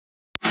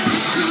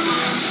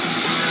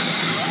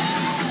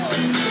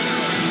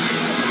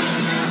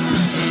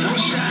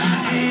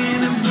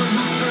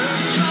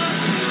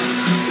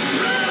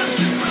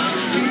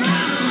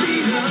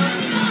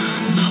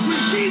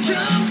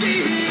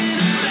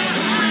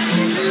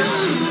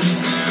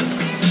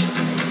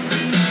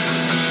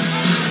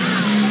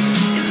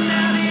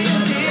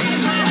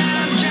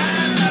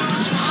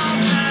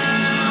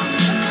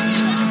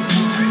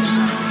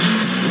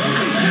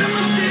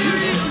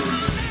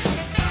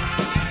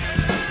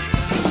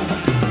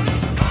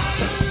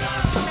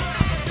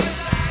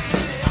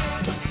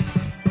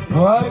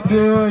Why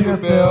do you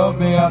build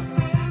me up?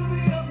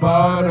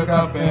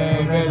 Buttercup,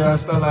 baby,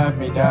 just to let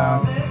me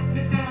down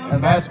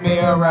and mess me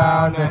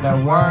around, and the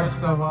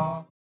worst of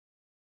all.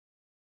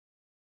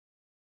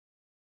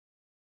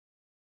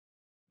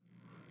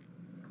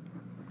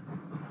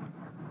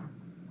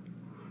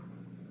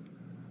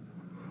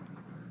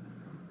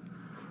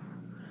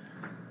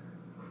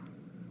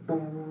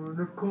 Born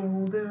of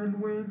cold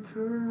and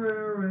winter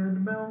air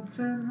and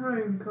mountain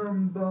rain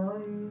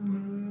combining,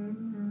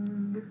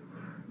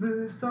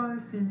 this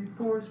icy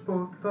force,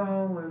 both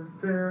foul and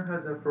fair,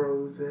 has a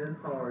frozen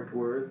heart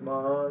worth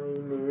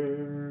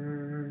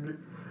mining.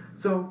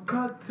 So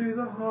cut to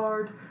the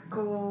heart,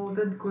 cold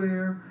and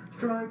clear,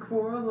 strike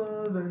for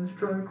love and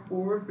strike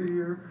for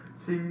fear.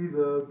 See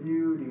the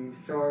beauty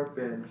sharp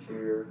and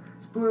sheer,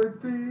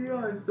 split the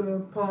ice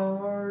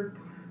apart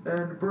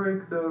and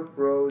break the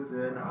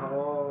frozen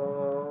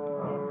heart.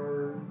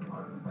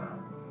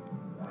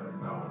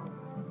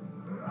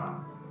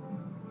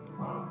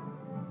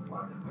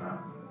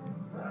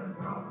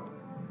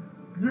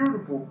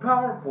 Beautiful,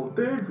 powerful,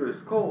 dangerous,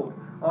 cold.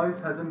 Ice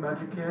has a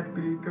magic, can't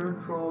be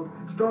controlled.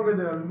 Stronger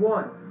than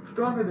one,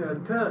 stronger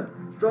than 10,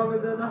 stronger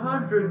than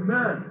 100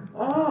 men.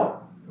 Oh!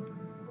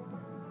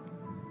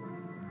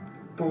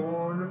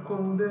 Born of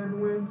cold and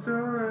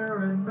winter air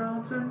and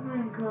mountain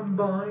rain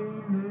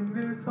combining,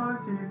 this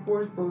icy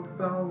force, both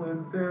foul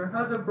and fair,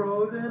 has a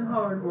frozen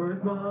heart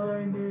worth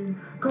mining.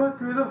 Cut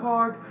through the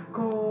heart,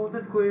 cold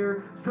and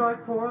clear,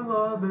 strike for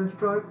love and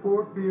strike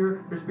for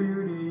fear. There's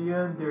beauty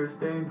and there's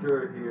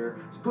danger here.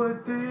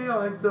 Split the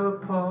ice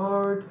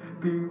apart,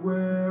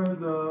 beware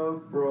the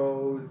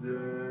frozen